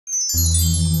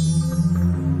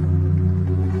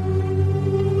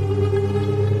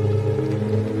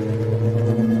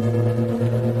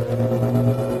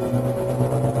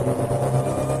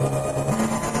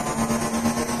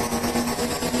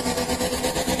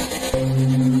Hey,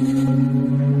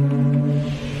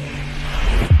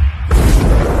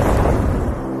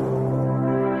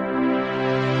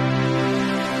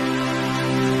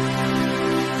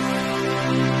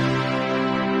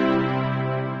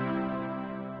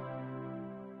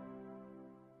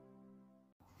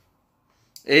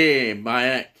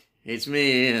 Bayek, it's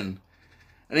me, Ian.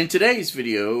 And in today's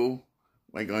video,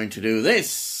 we're going to do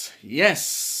this.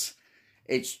 Yes,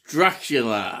 it's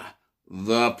Dracula,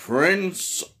 the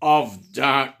Prince of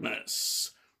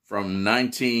Darkness from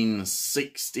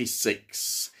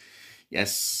 1966.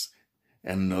 Yes,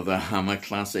 another Hammer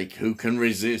classic. Who can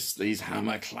resist these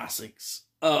Hammer classics?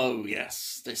 Oh,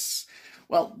 yes, this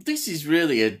is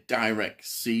really a direct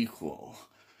sequel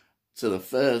to the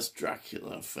first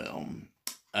Dracula film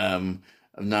of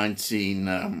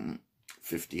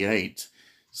 1958.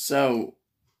 So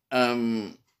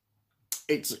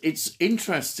it's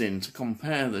interesting to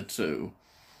compare the two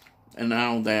and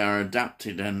how they are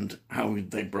adapted and how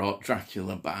they brought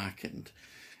Dracula back, and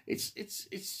it's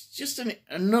just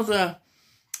another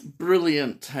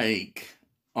brilliant take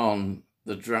on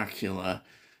the Dracula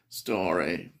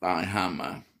story by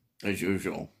Hammer, as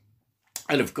usual.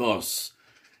 And of course,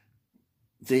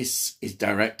 this is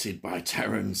directed by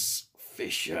Terence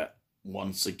Fisher.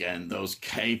 Once again, those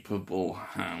capable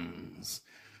hands.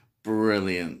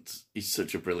 Brilliant. He's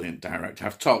such a brilliant director.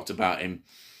 I've talked about him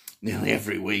nearly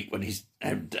every week when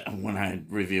I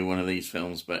review one of these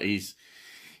films, but he's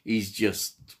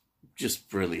just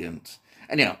brilliant.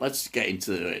 Anyhow, let's get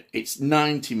into it. It's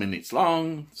 90 minutes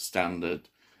long, standard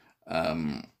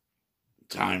time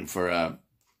for a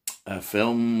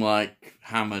film like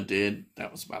Hammer did.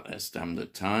 That was about their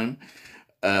standard time.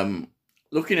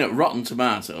 Looking at Rotten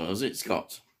Tomatoes, it's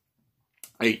got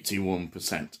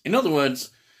 81%. In other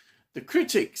words, the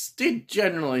critics did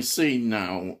generally see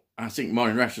now, I think more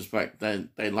in retrospect,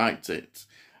 they liked it.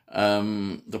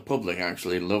 The public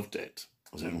actually loved it.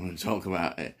 I don't want to talk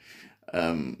about it.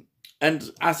 And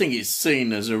I think it's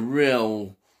seen as a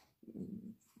real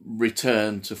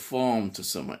return to form to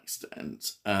some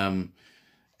extent.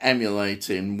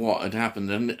 Emulating what had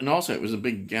happened, and also it was a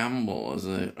big gamble,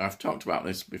 I've talked about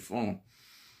this before,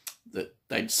 that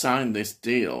they'd signed this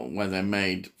deal where they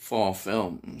made 4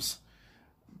 films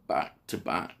back to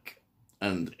back,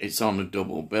 and it's on a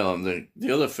double bill, and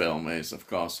the other film is, of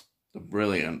course, the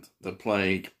brilliant The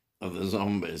Plague of the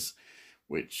Zombies,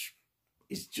 which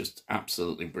is just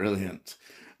absolutely brilliant.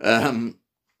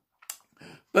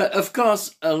 But of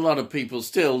course, a lot of people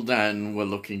still then were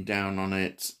looking down on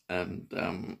it, and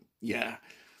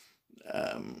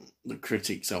the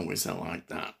critics always are like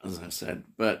that, as I said.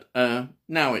 But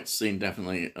now it's seen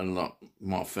definitely a lot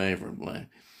more favourably.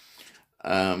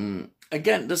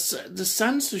 Again, the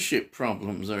censorship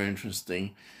problems are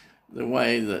interesting. The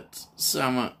way that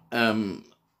some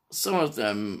of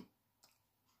them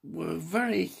were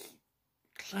very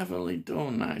cleverly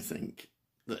done, I think,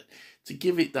 to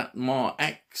give it that more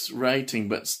X rating,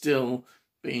 but still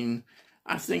being,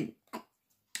 I think,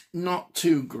 not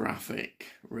too graphic,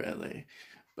 really.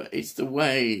 But it's the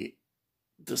way,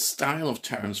 the style of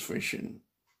Terence Fisher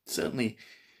certainly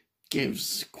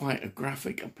gives quite a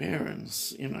graphic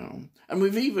appearance, you know. And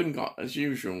we've even got, as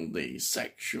usual, the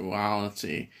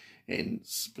sexuality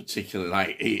hints, particularly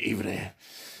like even a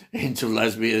hint of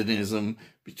lesbianism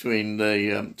between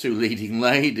the 2 leading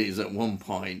ladies at one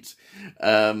point.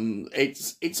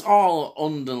 It's all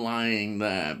underlying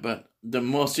there, but the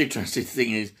most interesting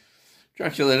thing is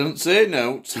Dracula doesn't say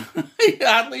no. He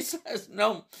hardly says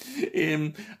no.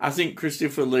 I think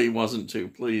Christopher Lee wasn't too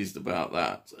pleased about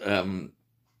that.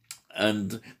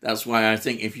 And that's why I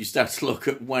think if you start to look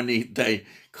at when they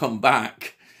come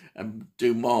back and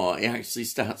do more, he actually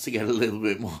starts to get a little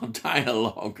bit more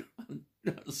dialogue.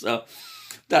 So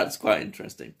that's quite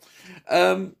interesting.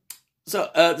 The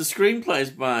screenplay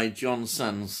is by John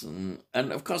Sanson,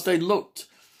 and of course they looked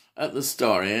at the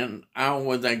story and how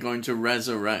were they going to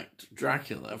resurrect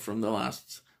Dracula from the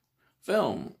last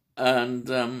film. And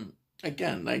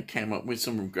again, they came up with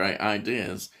some great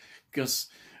ideas, because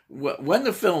when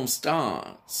the film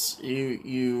starts,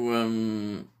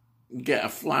 you get a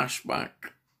flashback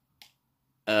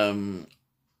of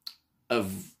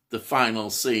the final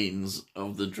scenes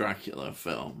of the Dracula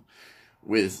film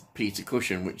with Peter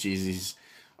Cushing, which is his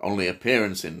only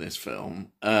appearance in this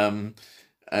film. And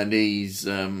it's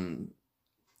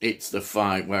the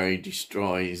fight where he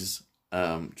destroys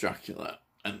Dracula.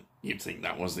 And you'd think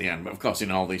that was the end. But of course,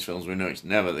 in all these films, we know it's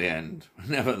never the end.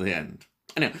 Never the end.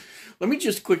 Anyway, let me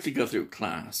just quickly go through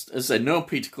cast. As I said, no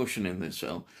Peter Cushing in this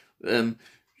film.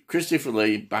 Christopher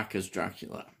Lee back as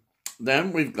Dracula.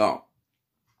 Then we've got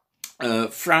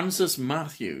Francis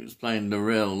Matthews playing the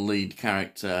real lead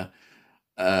character,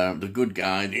 the good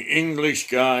guy, the English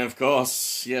guy, of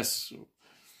course. Yes,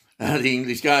 the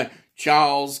English guy,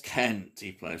 Charles Kent.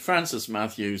 He played Francis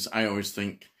Matthews. I always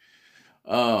think,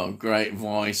 oh, great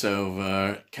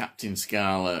voiceover, Captain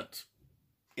Scarlet.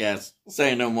 Yes,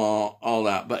 say no more, all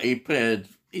that. But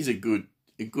he's a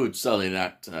good solid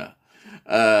actor.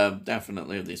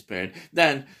 Definitely of this period.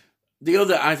 Then the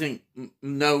other, I think,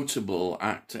 notable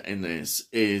actor in this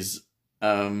is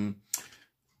Andrew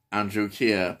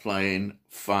Keir playing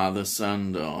Father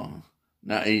Sandor.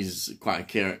 Now, he's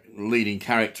quite a leading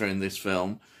character in this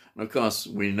film. And of course,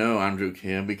 we know Andrew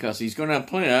Keir because he's going to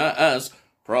appear as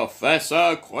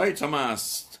Professor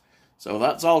Quatermass. So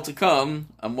that's all to come,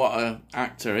 and what an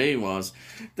actor he was.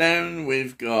 Then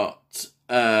we've got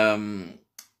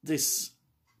this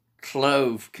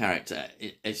Clove character.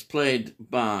 It's played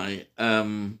by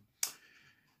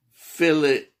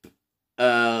Philip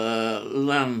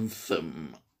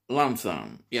Lantham.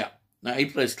 Yeah. Now he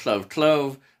plays Clove.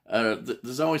 Clove.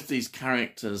 There's always these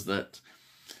characters that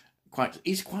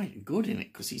he's quite good in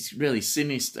it because he's really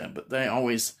sinister, but they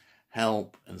always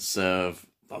help and serve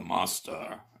the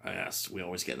master. Yes, we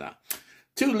always get that.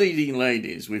 Two leading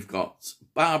ladies. We've got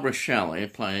Barbara Shelley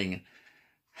playing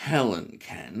Helen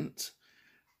Kent.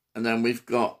 And then we've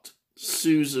got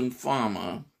Susan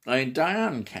Farmer playing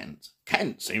Diane Kent.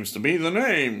 Kent seems to be the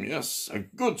name. Yes, a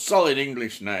good solid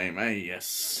English name.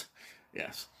 Yes.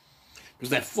 Yes.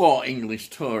 Because they're 4 English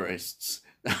tourists.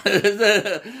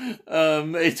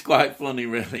 It's quite funny,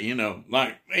 really, you know,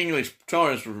 like English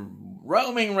tourists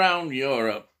roaming around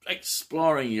Europe,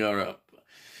 exploring Europe.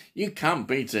 You can't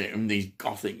beat it in these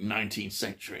gothic 19th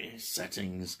century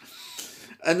settings.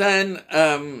 And then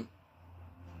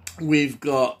we've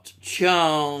got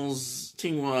Charles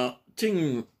Tinwell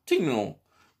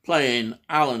playing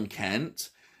Alan Kent.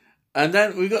 And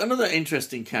then we've got another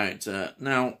interesting character.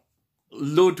 Now,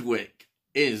 Ludwig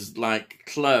is like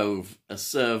Clove, a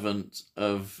servant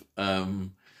of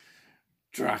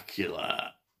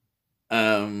Dracula.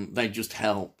 They just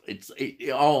help.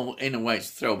 It all, in a way, it's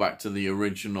a throwback to the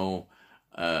original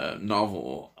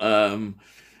novel.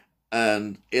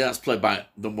 And that's played by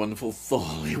the wonderful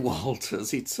Thorley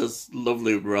Walters. It's a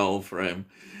lovely role for him.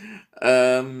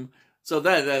 So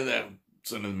they're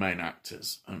some of the main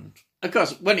actors. And of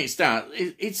course, when it starts,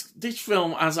 this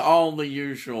film has all the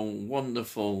usual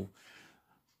wonderful,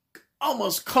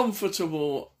 almost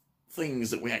comfortable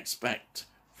things that we expect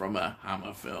from a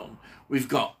Hammer film. We've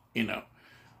got, you know,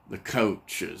 the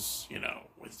coaches, you know,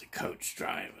 with the coach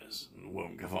drivers and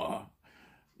Wunderbar,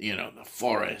 you know, the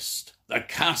forest, the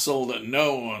castle that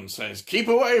no one says, keep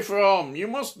away from, you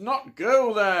must not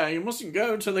go there, you mustn't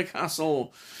go to the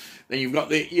castle. Then you've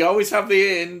got you always have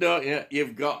the inn, don't you?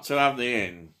 You've got to have the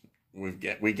inn.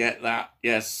 We get that,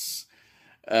 yes.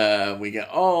 We get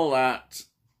all that.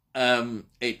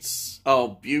 It's all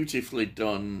beautifully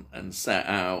done and set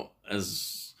out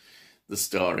as the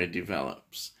story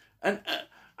develops. And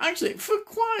actually, for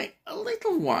quite a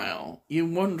little while, you're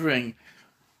wondering,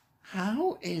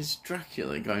 how is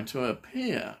Dracula going to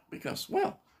appear? Because,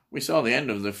 well, we saw the end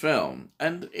of the film,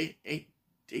 and it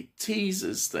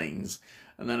teases things.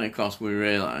 And then, of course, we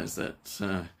realise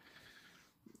that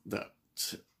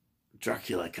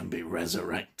Dracula can be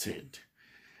resurrected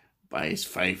by his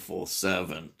faithful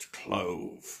servant,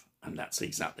 Clove. And that's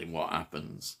exactly what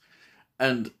happens.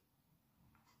 And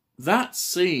that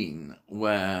scene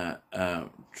where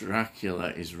Dracula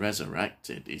is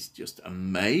resurrected is just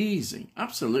amazing.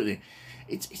 Absolutely.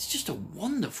 It's just a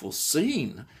wonderful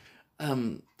scene.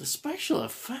 The special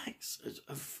effects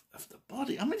of the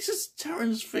body. I mean, this is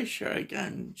Terence Fisher,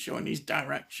 again, showing his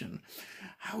direction.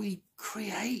 How he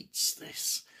creates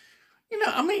this. You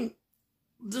know, I mean,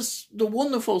 the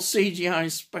wonderful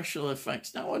CGI special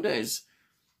effects nowadays,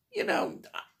 you know,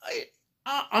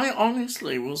 I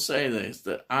honestly will say this,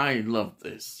 that I love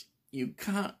this. You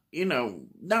can't, you know,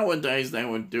 nowadays they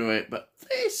would do it, but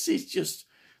this is just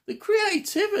the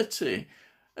creativity.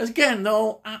 Again, the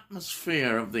whole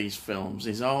atmosphere of these films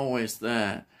is always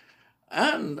there.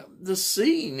 And the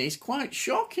scene is quite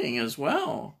shocking as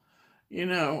well. You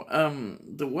know,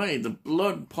 the way the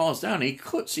blood pours down, he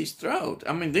cuts his throat.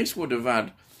 I mean, this would have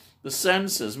had, the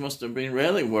censors must have been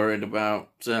really worried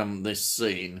about this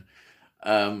scene.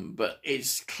 But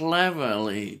it's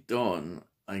cleverly done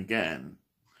again.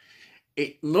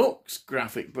 It looks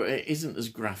graphic, but it isn't as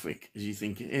graphic as you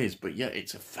think it is. But yet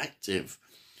it's effective,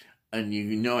 and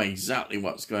you know exactly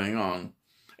what's going on.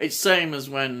 It's same as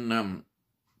when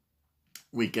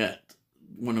we get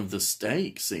one of the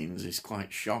steak scenes is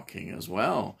quite shocking as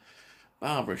well.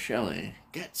 Barbara Shelley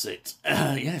gets it.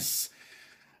 Yes.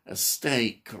 a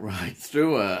stake right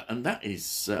through her, and that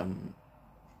is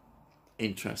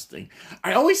interesting.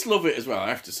 I always love it as well, I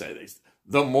have to say this.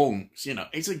 The monks,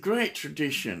 it's a great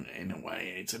tradition in a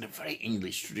way. It's a very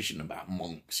English tradition about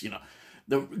monks,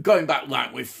 going back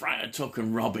like with Friar Tuck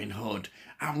and Robin Hood,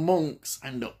 our monks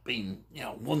end up being,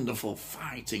 wonderful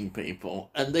fighting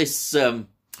people. And this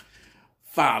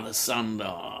Father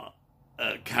Sandor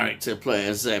character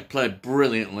played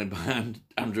brilliantly by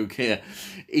Andrew Keir.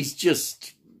 He's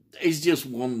just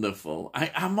wonderful.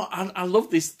 I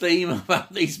love this theme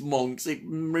about these monks. It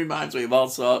reminds me of all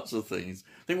sorts of things.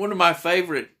 I think one of my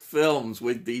favourite films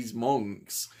with these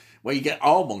monks, where you get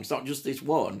all monks, not just this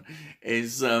one,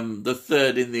 is the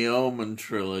third in the Omen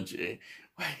trilogy,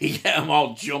 where you get them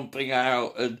all jumping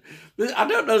out. And I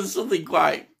don't know, there's something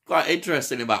quite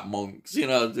interesting about monks,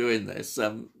 doing this.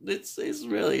 It's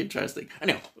really interesting.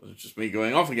 Anyway, it's just me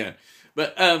going off again.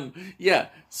 But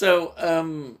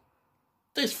so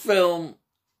this film,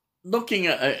 looking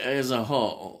at it as a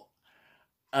whole,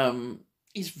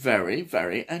 is very,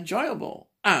 very enjoyable.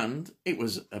 And it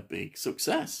was a big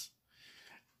success.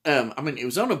 It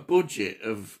was on a budget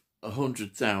of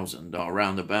 100,000 or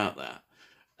around about that.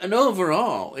 And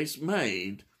overall, it's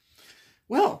made,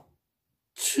 well,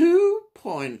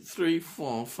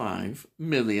 $2.345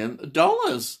 million.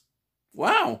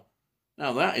 Wow.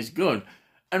 Now that is good.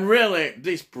 And really,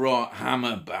 this brought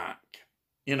Hammer back.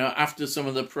 After some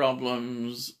of the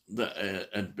problems that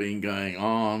had been going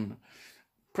on,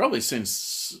 probably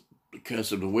since the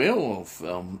Curse of the Werewolf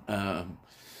film,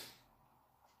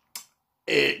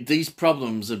 these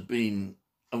problems had been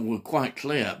and were quite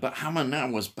clear, but Hammer now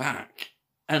was back,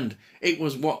 and it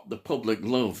was what the public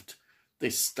loved,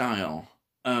 this style.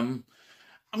 I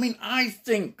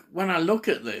think when I look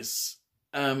at this,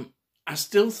 I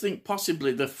still think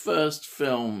possibly the first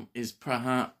film is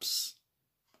perhaps,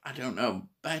 I don't know,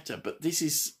 better, but this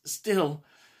is still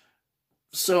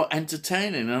so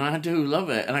entertaining, and I do love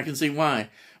it, and I can see why.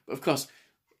 But of course,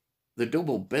 the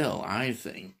double bill, I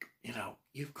think,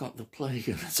 you've got the Plague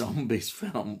of the Zombies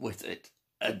film with it.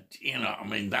 And,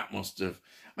 that must have...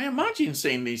 imagine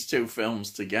seeing these two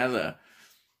films together.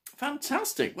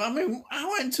 Fantastic. Well,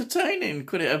 how entertaining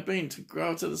could it have been to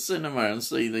go to the cinema and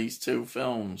see these two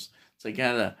films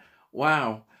together?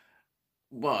 Wow.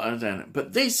 What I don't know.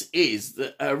 But this is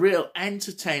a real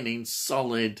entertaining,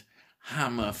 solid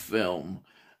Hammer film.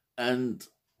 And,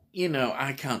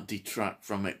 I can't detract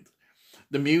from it.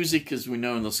 The music, as we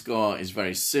know in the score, is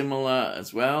very similar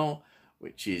as well,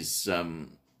 which is, I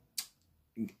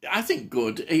think,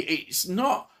 good. It's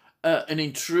not an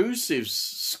intrusive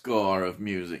score of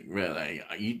music, really.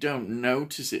 You don't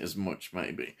notice it as much,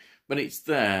 maybe, but it's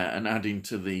there and adding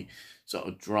to the sort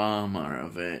of drama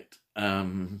of it.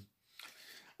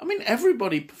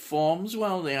 Everybody performs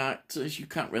well, the actors. You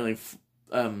can't really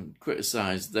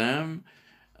criticise them.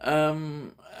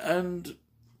 And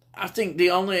I think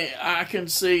I can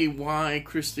see why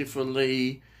Christopher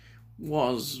Lee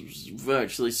was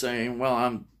virtually saying,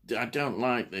 well, I don't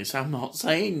like this, I'm not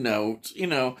saying no,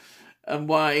 and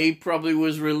why he probably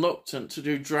was reluctant to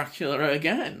do Dracula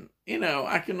again.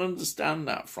 I can understand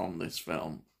that from this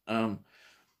film.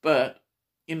 But,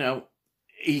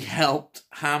 he helped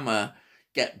Hammer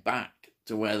get back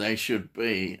to where they should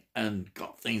be and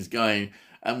got things going.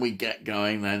 And we get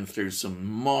going then through some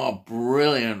more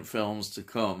brilliant films to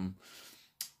come.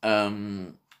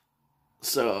 This,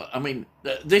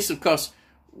 of course,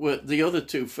 the other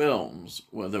two films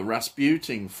were the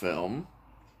Rasputin film,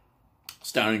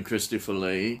 starring Christopher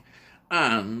Lee,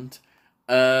 and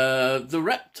The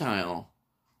Reptile,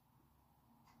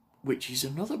 which is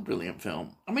another brilliant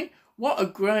film. What a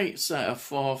great set of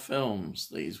 4 films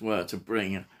these were to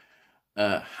bring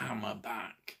Hammer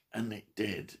back. And it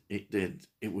did.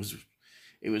 It was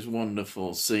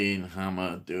wonderful seeing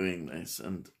Hammer doing this,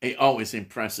 and it always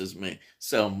impresses me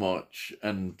so much.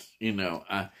 And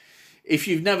if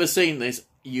you've never seen this,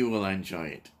 you will enjoy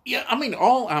it. Yeah,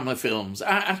 all Hammer films.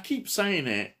 I keep saying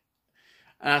it.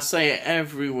 I say it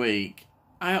every week.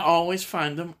 I always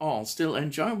find them all still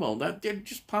enjoyable. They're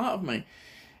just part of me.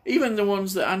 Even the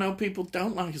ones that I know people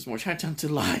don't like as much, I tend to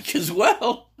like as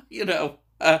well.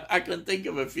 I can think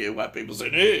of a few where people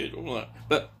say, hey,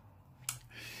 but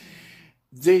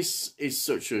this is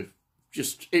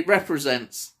it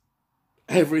represents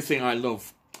everything I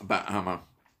love about Hammer.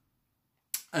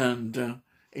 And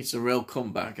it's a real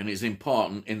comeback, and it's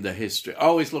important in the history. I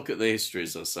always look at the history,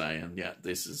 as I say, and yeah,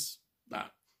 this is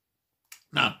that.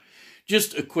 Now,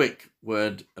 just a quick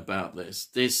word about this.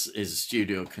 This is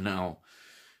Studio Canal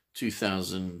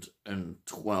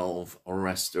 2012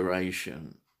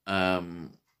 restoration.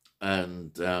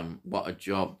 What a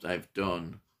job they've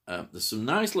done There's some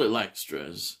nice little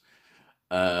extras.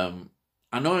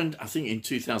 I know, I think in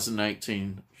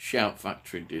 2018, Shout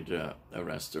Factory did a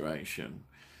restoration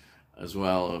as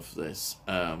well of this,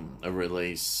 a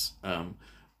release.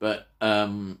 But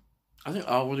I think,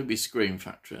 would it be Scream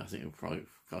Factory? I think it would probably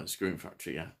call it Scream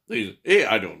Factory, yeah.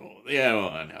 I don't know. Yeah, well,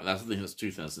 I know. I think that's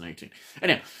 2018.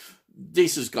 Anyhow,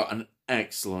 this has got an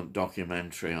excellent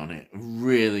documentary on it.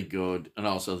 Really good. And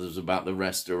also there's about the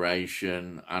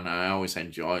restoration. And I always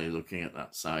enjoy looking at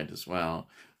that side as well.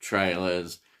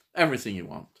 Trailers. Everything you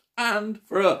want. And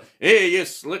for here, you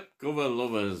slipcover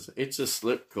lovers, it's a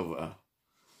slipcover.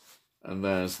 And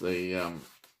there's the,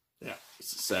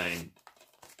 it's the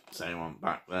same one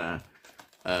back there.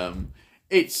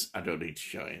 I don't need to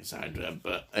show it inside there,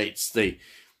 but it's the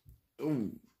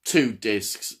 2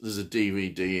 discs. There's a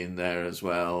DVD in there as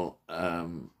well,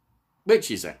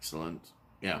 which is excellent.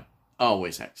 Yeah,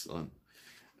 always excellent.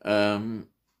 And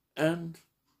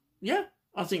yeah,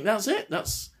 I think that's it.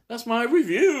 That's my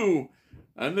review.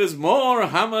 And there's more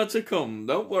Hammer to come.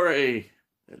 Don't worry.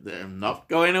 I'm not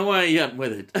going away yet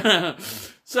with it.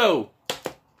 So,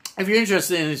 if you're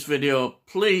interested in this video,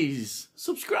 please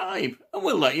subscribe. And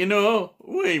we'll let you know.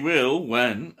 We will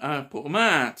when I put them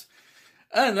out.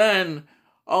 And then,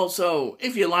 also,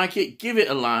 if you like it, give it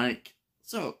a like.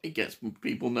 So it gets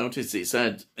people noticed. It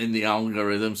said in the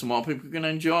algorithm, so more people can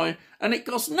enjoy. And it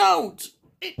costs note.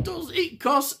 It does. It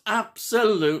costs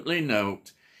absolutely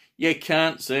note. You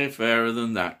can't say fairer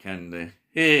than that, can they?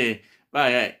 Hey, by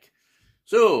heck.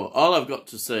 So, all I've got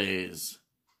to say is,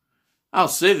 I'll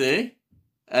see thee,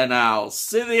 and I'll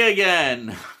see thee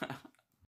again.